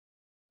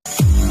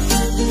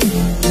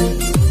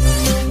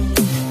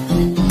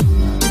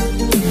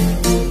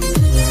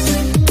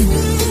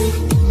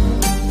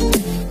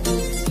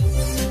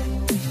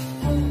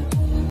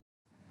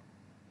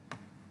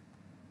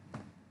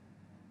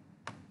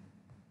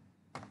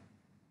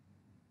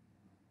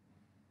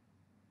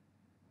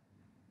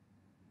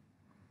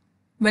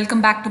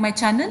Welcome back to my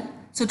channel.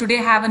 So today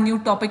I have a new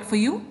topic for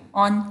you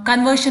on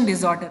conversion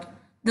disorder.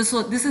 This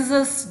is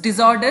a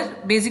disorder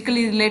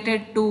basically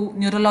related to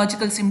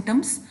neurological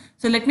symptoms.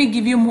 So let me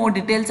give you more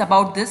details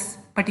about this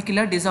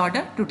particular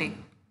disorder today.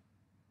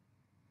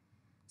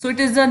 So it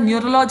is a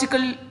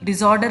neurological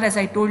disorder, as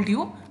I told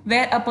you,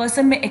 where a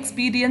person may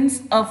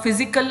experience a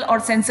physical or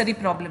sensory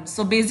problem.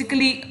 So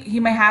basically he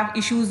may have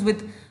issues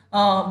with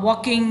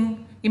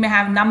walking, he may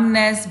have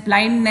numbness,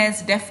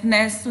 blindness,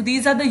 deafness. So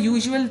these are the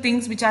usual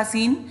things which are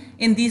seen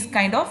in these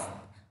kind of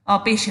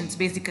patients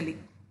basically.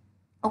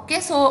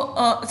 Okay,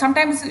 so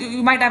sometimes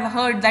you might have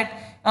heard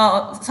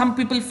that some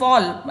people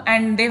fall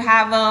and they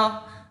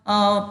have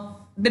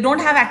they don't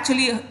have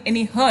actually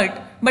any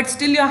hurt, but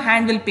still your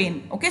hand will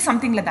pain. Okay,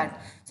 something like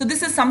that. So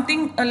this is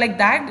something like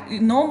that.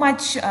 No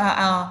much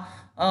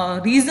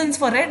reasons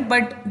for it,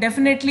 but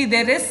definitely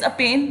there is a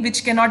pain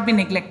which cannot be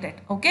neglected.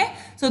 Okay,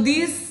 so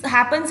these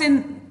happens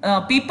in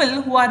people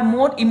who are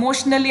more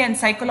emotionally and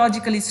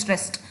psychologically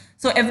stressed.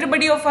 So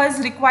everybody of us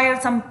require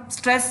some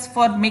stress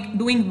for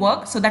doing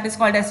work, so that is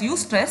called as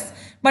eustress.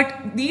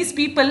 But these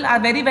people are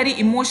very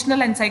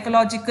emotional and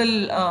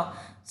psychological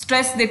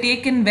stress they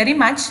take in very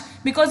much,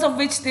 because of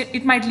which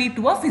it might lead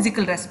to a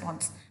physical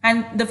response,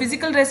 and the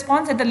physical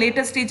response at the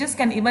later stages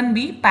can even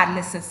be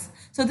paralysis.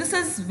 So this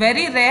is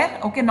very rare,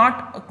 okay,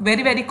 not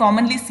very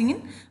commonly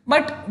seen,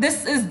 but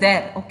this is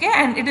there, okay,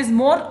 and it is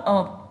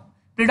more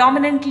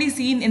predominantly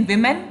seen in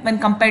women when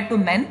compared to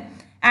men.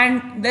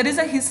 And there is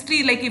a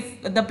history, like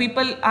if the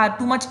people are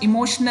too much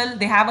emotional,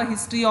 they have a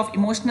history of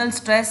emotional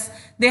stress,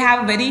 they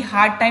have a very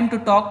hard time to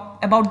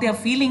talk about their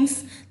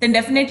feelings, then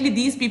definitely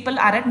these people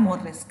are at more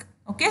risk.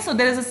 Okay, so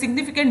there is a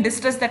significant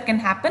distress that can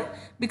happen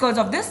because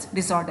of this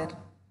disorder.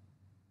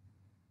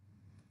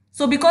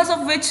 So because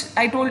of which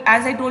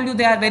as I told you,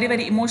 they are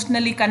very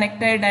emotionally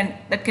connected, and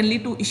that can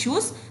lead to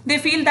issues. They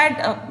feel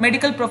that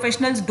medical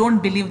professionals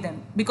don't believe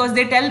them, because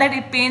they tell that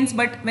it pains,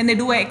 but when they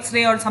do an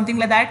X-ray or something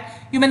like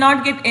that, you may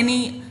not get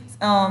any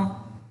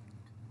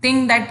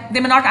thing, that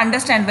they may not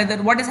understand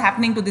what is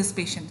happening to this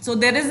patient. So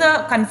there is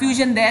a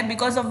confusion there,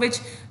 because of which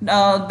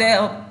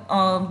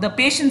the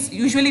patients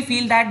usually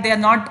feel that they are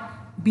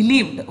not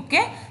believed.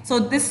 Okay, so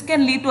this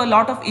can lead to a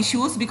lot of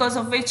issues, because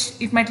of which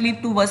it might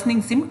lead to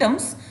worsening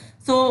symptoms.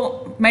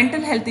 So mental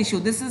health issue,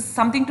 this is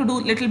something to do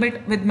little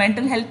bit with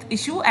mental health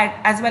issue,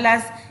 as well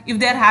as if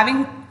they are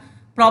having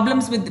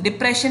problems with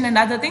depression and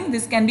other things,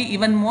 this can be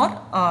even more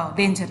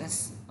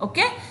dangerous.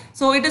 Okay,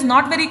 so it is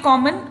not very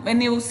common. When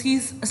you see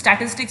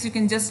statistics, you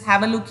can just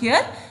have a look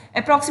here.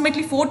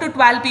 Approximately 4 to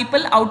 12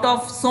 people out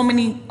of so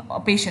many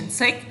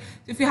patients, right?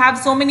 If you have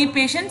so many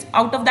patients,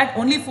 out of that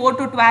only 4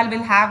 to 12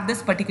 will have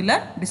this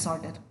particular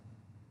disorder.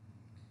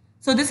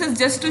 So this is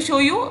just to show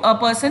you a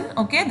person,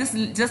 okay, this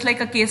is just like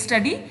a case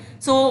study.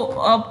 So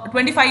a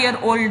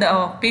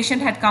 25-year-old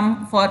patient had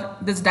come for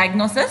this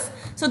diagnosis.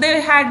 So they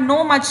had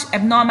no much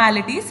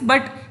abnormalities,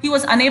 but he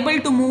was unable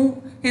to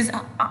move his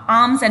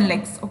arms and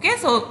legs. Okay,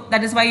 so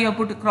that is why you have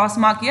put a cross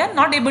mark here,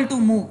 not able to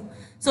move.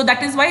 So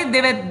that is why they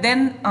were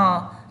then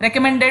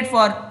recommended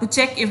to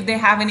check if they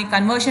have any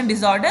conversion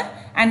disorder,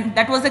 and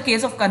that was the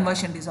case of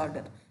conversion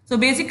disorder. So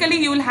basically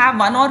you will have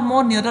one or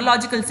more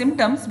neurological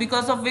symptoms,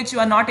 because of which you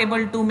are not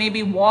able to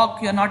maybe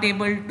walk, you are not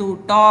able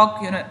to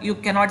talk, you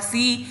cannot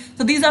see.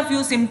 So these are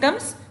few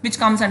symptoms which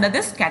comes under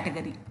this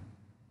category.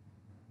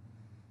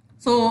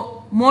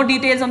 So more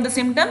details on the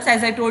symptoms.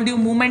 As I told you,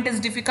 movement is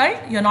difficult,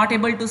 you are not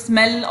able to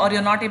smell, or you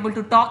are not able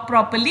to talk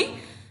properly,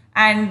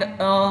 and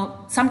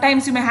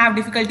sometimes you may have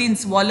difficulty in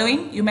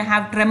swallowing, you may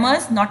have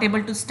tremors, not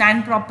able to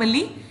stand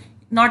properly,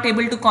 not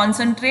able to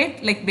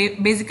concentrate, like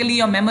basically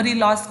your memory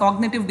loss,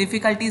 cognitive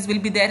difficulties will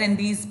be there in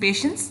these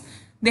patients.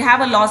 They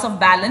have a loss of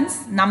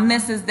balance,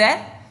 numbness is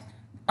there,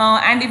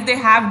 and if they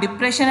have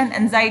depression and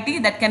anxiety,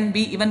 that can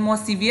be even more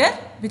severe,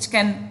 which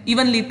can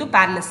even lead to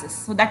paralysis.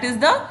 So that is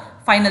the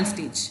final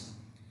stage.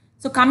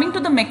 So coming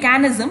to the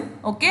mechanism,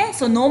 okay,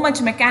 so no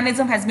much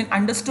mechanism has been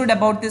understood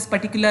about this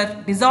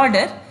particular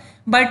disorder,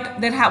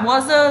 but there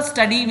was a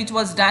study which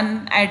was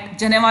done at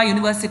Geneva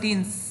University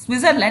in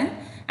Switzerland.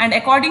 And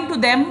according to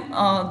them,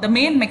 the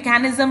main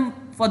mechanism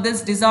for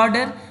this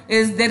disorder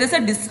is there is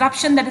a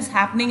disruption that is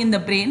happening in the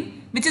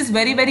brain, which is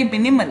very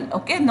minimal,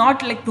 okay,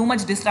 not like too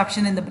much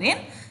disruption in the brain.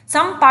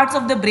 Some parts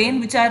of the brain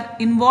which are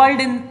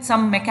involved in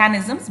some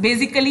mechanisms,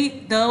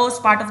 basically those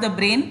part of the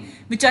brain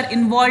which are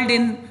involved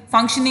in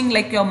functioning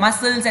like your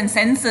muscles and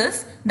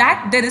senses,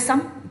 that there is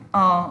some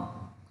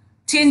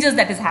changes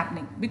that is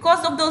happening.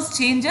 Because of those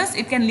changes,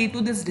 it can lead to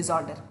this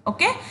disorder.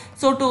 Okay,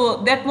 so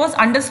that was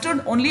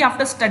understood only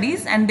after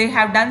studies, and they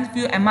have done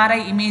few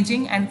MRI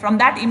imaging, and from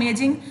that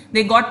imaging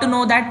they got to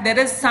know that there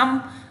is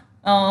some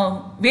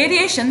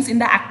variations in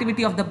the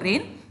activity of the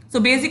brain. So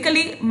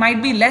basically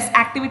might be less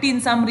activity in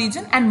some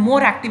region and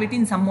more activity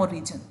in some more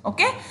region.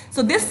 Okay,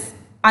 so this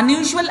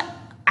unusual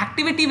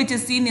activity which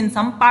is seen in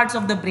some parts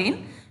of the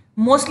brain,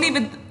 mostly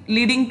with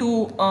leading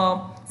to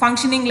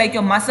functioning like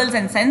your muscles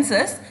and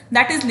senses,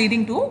 that is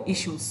leading to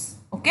issues.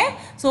 Okay,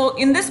 so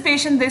in this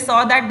patient they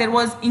saw that there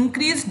was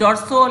increased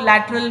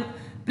dorsolateral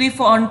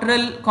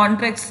prefrontal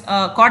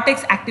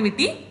cortex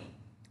activity.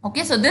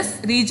 Okay, so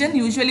this region,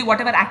 usually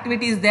whatever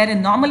activity is there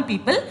in normal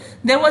people,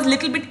 there was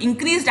little bit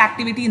increased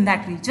activity in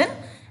that region,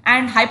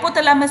 and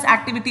hypothalamus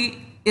activity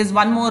is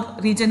one more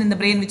region in the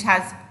brain which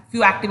has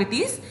few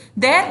activities.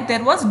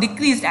 There was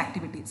decreased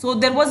activity. So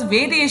there was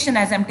variation,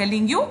 as I'm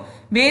telling you.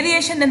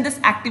 Variation in this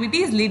activity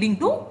is leading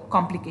to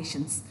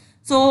complications.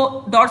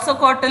 So dorsal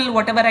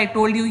whatever I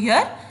told you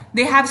here,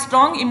 they have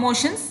strong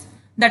emotions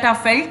that are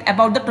felt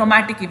about the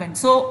traumatic event.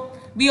 So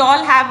we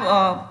all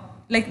have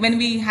like when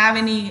we have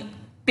any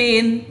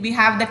pain, we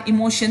have that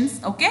emotions,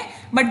 okay,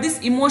 but these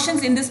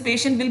emotions in this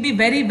patient will be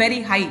very,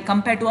 very high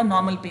compared to a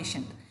normal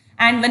patient.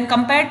 And when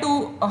compared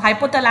to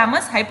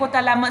hypothalamus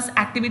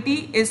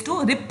activity is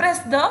to repress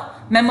the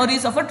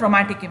memories of a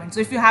traumatic event. So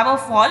if you have a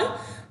fall,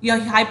 your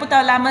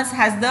hypothalamus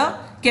has the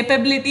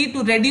capability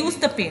to reduce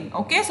the pain,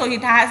 okay, so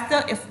it has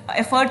the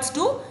efforts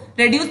to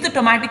reduce the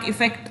traumatic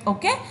effect,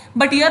 okay.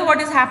 But here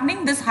what is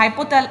happening, this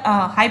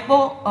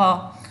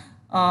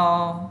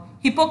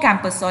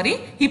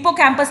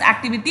hippocampus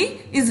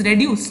activity is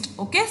reduced,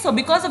 okay. So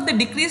because of the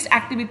decreased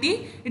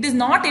activity, it is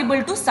not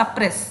able to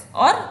suppress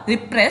or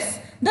repress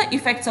the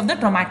effects of the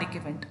traumatic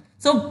event.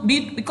 So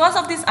because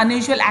of these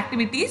unusual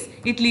activities,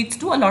 it leads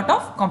to a lot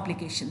of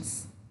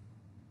complications.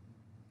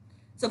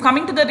 So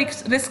coming to the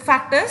risk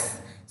factors,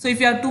 so if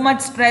you are too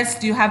much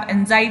stressed, you have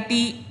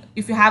anxiety,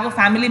 if you have a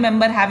family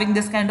member having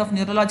this kind of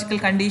neurological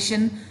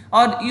condition,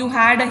 or you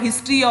had a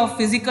history of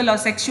physical or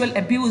sexual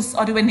abuse,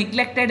 or you were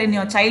neglected in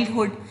your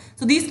childhood,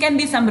 so these can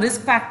be some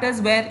risk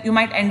factors where you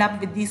might end up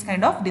with these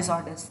kind of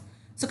disorders.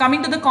 So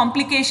coming to the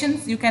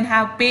complications, you can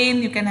have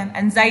pain, you can have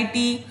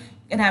anxiety,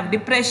 you can have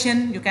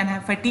depression, you can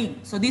have fatigue.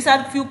 So these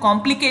are few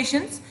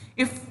complications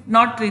if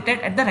not treated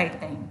at the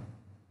right time.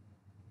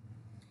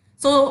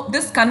 So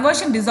this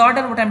conversion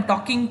disorder, what I'm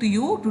talking to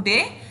you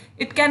today,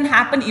 it can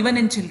happen even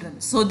in children.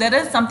 So there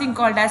is something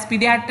called as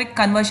pediatric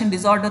conversion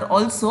disorder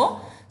also.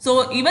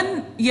 So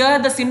even here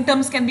the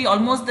symptoms can be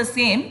almost the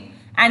same,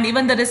 and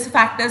even the risk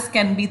factors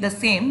can be the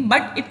same,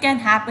 but it can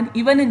happen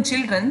even in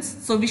children.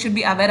 So we should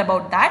be aware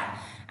about that.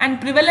 And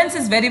prevalence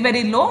is very,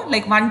 very low,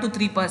 like 1 to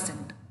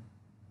 3%.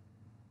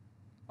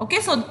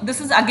 Okay, so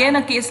this is again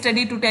a case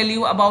study to tell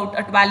you about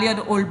a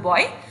 12-year-old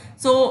boy.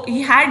 So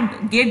he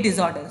had gait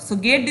disorder. So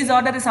gait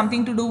disorder is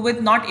something to do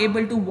with not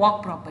able to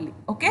walk properly.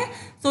 Okay,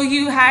 so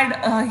he had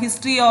a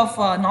history of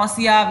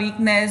nausea,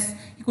 weakness,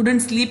 he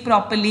couldn't sleep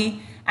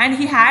properly, and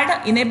he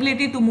had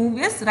inability to move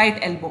his right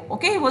elbow.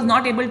 Okay, he was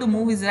not able to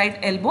move his right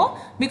elbow,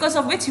 because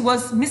of which he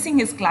was missing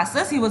his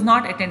classes. He was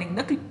not attending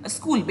the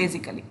school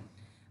basically.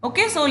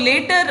 Okay, so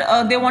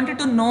later they wanted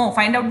to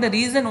find out the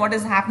reason what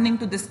is happening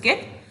to this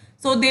kid.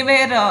 So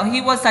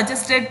he was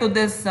suggested to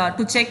this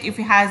to check if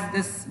he has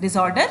this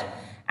disorder,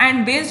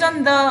 and based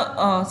on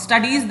the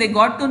studies, they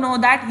got to know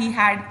that he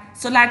had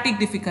scholastic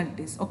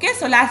difficulties. Okay,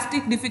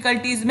 scholastic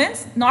difficulties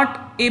means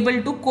not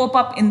able to cope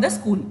up in the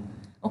school.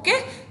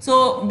 Okay,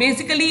 so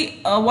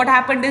basically what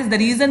happened is, the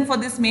reason for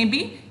this may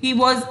be he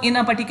was in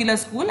a particular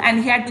school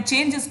and he had to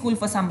change his school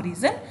for some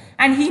reason,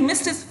 and he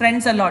missed his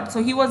friends a lot.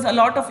 So he was a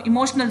lot of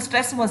emotional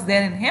stress was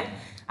there in him.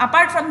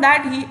 Apart from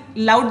that, he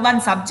loved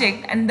one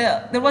subject, and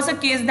there was a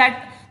case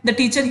that the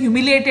teacher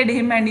humiliated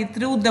him and he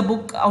threw the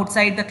book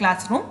outside the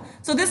classroom.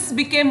 So this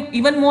became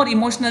even more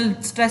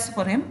emotional stress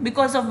for him,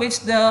 because of which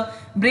the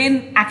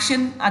brain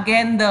action,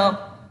 again the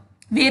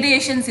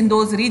variations in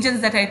those regions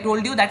that I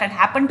told you that had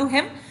happened to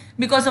him,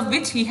 because of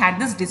which he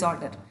had this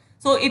disorder.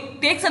 So it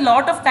takes a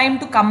lot of time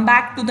to come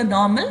back to the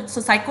normal.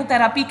 So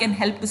psychotherapy can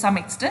help to some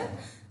extent.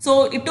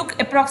 So it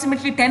took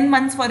approximately 10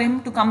 months for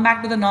him to come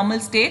back to the normal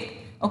state.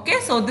 Okay,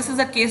 so this is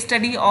a case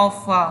study of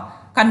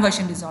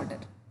conversion disorder.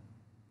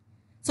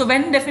 So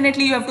when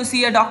definitely you have to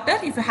see a doctor,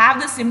 if you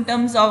have the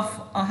symptoms of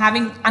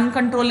having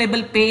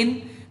uncontrollable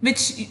pain,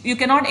 which you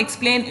cannot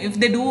explain. If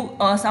they do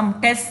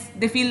some tests,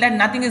 they feel that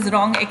nothing is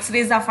wrong,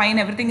 x-rays are fine,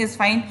 everything is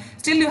fine,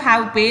 still you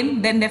have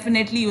pain, then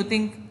definitely you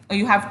think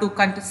you have to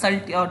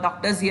consult your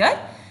doctors here.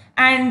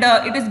 And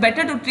it is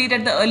better to treat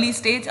at the early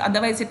stage,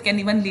 otherwise it can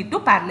even lead to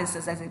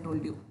paralysis, as I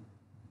told you.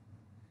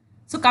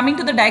 So coming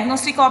to the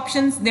diagnostic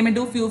options, they may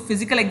do few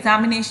physical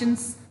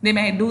examinations, they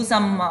may do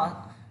some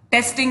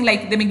testing,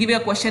 like they may give you a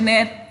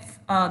questionnaire,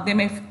 they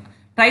may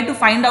try to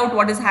find out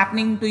what is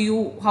happening to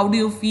you, how do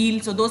you feel.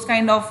 So those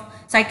kind of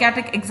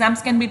psychiatric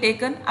exams can be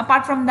taken.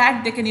 Apart from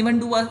that, they can even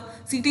do a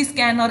CT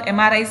scan or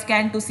MRI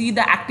scan to see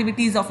the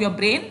activities of your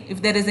brain,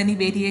 if there is any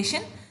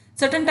variation.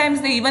 Certain times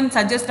they even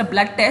suggest a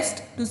blood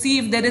test to see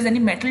if there is any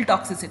metal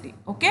toxicity,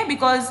 okay,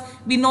 because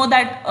we know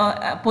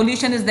that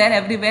pollution is there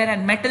everywhere,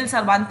 and metals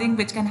are one thing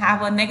which can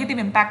have a negative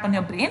impact on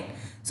your brain.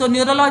 So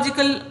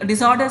neurological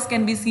disorders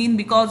can be seen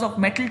because of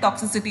metal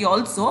toxicity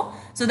also.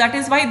 So that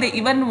is why they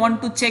even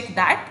want to check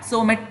that.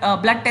 So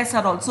blood tests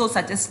are also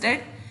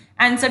suggested,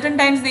 and certain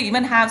times they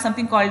even have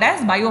something called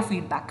as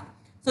biofeedback.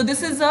 So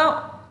this is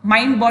a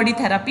mind-body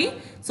therapy.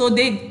 So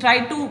they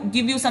try to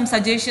give you some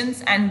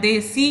suggestions and they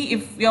see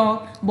if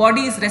your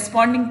body is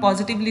responding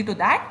positively to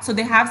that. So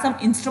they have some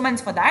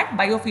instruments for that,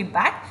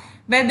 biofeedback,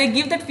 where they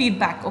give that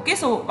feedback. Okay,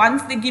 so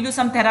once they give you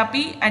some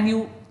therapy and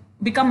you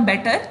become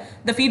better,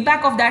 the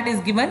feedback of that is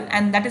given,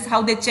 and that is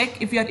how they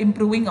check if you are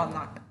improving or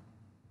not.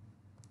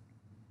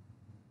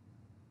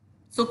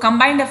 So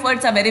combined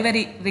efforts are very,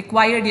 very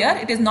required here.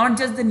 It is not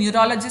just the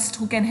neurologist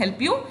who can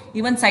help you,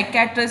 even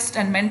psychiatrists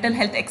and mental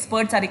health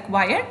experts are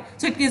required.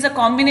 So it is a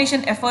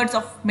combination efforts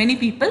of many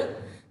people.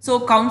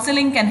 So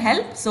counseling can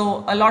help.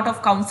 So a lot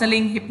of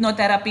counseling,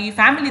 hypnotherapy,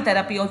 family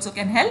therapy also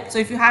can help. So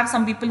if you have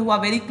some people who are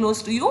very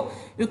close to you,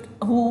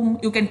 whom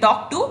you can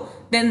talk to,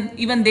 then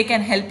even they can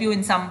help you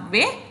in some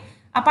way.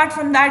 Apart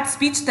from that,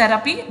 speech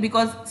therapy,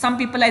 because some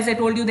people, as I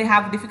told you, they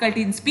have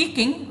difficulty in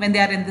speaking when they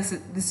are in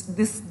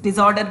this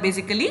disorder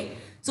basically.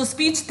 So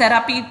speech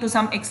therapy to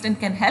some extent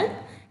can help,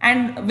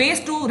 and ways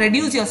to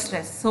reduce your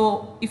stress.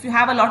 So if you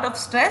have a lot of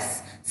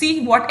stress,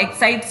 see what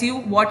excites you,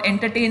 what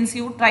entertains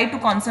you, try to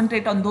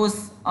concentrate on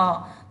those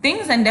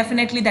things, and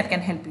definitely that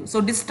can help you.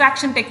 So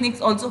distraction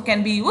techniques also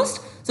can be used.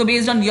 So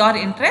based on your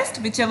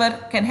interest, whichever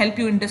can help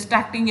you in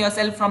distracting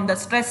yourself from the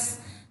stress,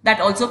 that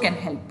also can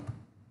help.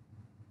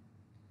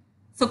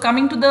 So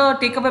coming to the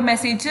takeaway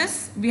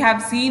messages, we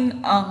have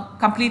seen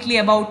completely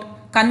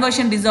about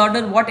conversion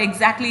disorder. What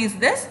exactly is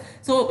this?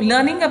 So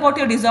learning about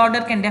your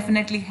disorder can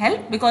definitely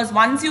help, because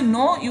once you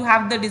know you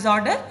have the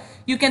disorder,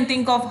 you can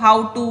think of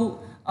how to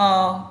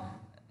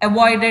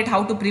avoid it,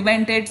 how to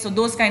prevent it. So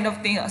those kind of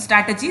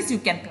strategies you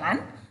can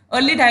plan.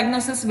 Early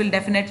diagnosis will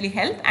definitely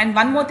help. And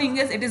one more thing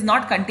is, it is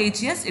not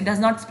contagious. It does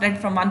not spread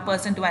from one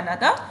person to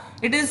another.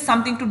 It is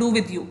something to do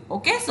with you.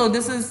 Okay, so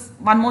this is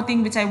one more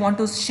thing which I want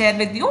to share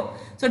with you.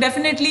 So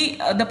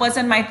definitely the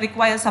person might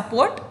require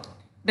support.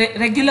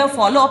 Regular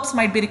follow-ups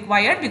might be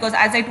required, because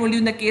as I told you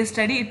in the case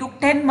study, it took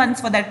 10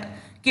 months for that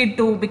kid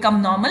to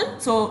become normal.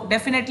 So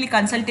definitely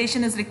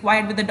consultation is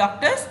required with the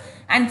doctors,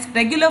 and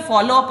regular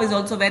follow-up is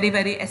also very,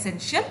 very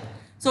essential.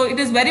 So it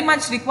is very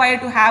much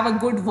required to have a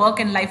good work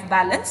and life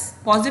balance.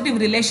 Positive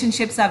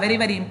relationships are very,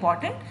 very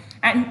important,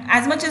 and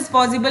as much as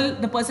possible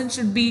the person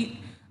should be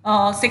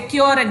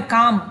secure and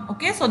calm.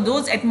 Okay, so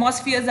those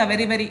atmospheres are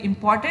very, very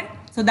important,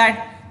 so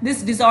that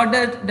this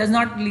disorder does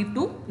not lead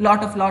to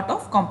lot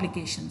of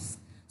complications.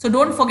 So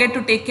don't forget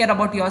to take care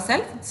about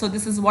yourself. So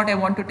this is what I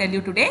want to tell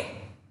you today.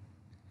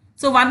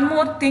 So one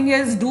more thing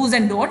is do's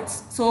and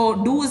don'ts.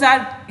 So do's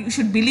are, you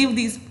should believe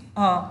these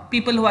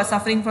people who are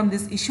suffering from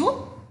this issue.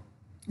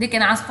 They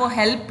can ask for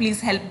help,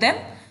 please help them.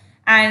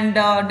 And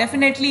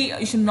definitely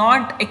you should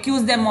not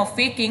accuse them of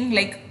faking,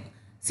 like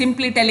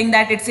simply telling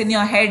that it's in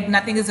your head,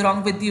 nothing is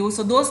wrong with you.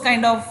 So those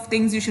kind of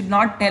things you should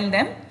not tell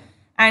them.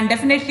 And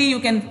definitely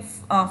you can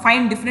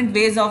find different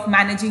ways of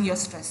managing your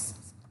stress.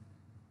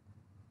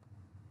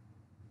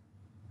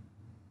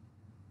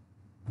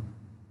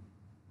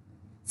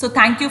 So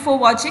thank you for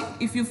watching.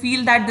 If you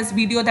feel that this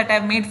video that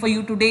I've made for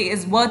you today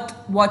is worth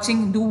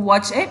watching, do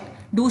watch it,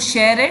 do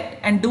share it,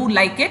 and do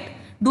like it.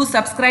 Do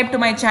subscribe to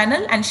my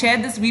channel and share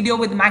this video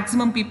with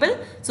maximum people,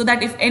 so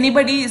that if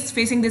anybody is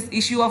facing this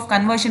issue of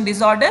conversion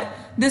disorder,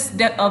 this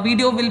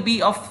video will be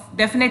of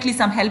definitely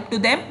some help to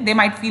them. They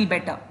might feel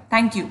better.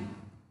 Thank you.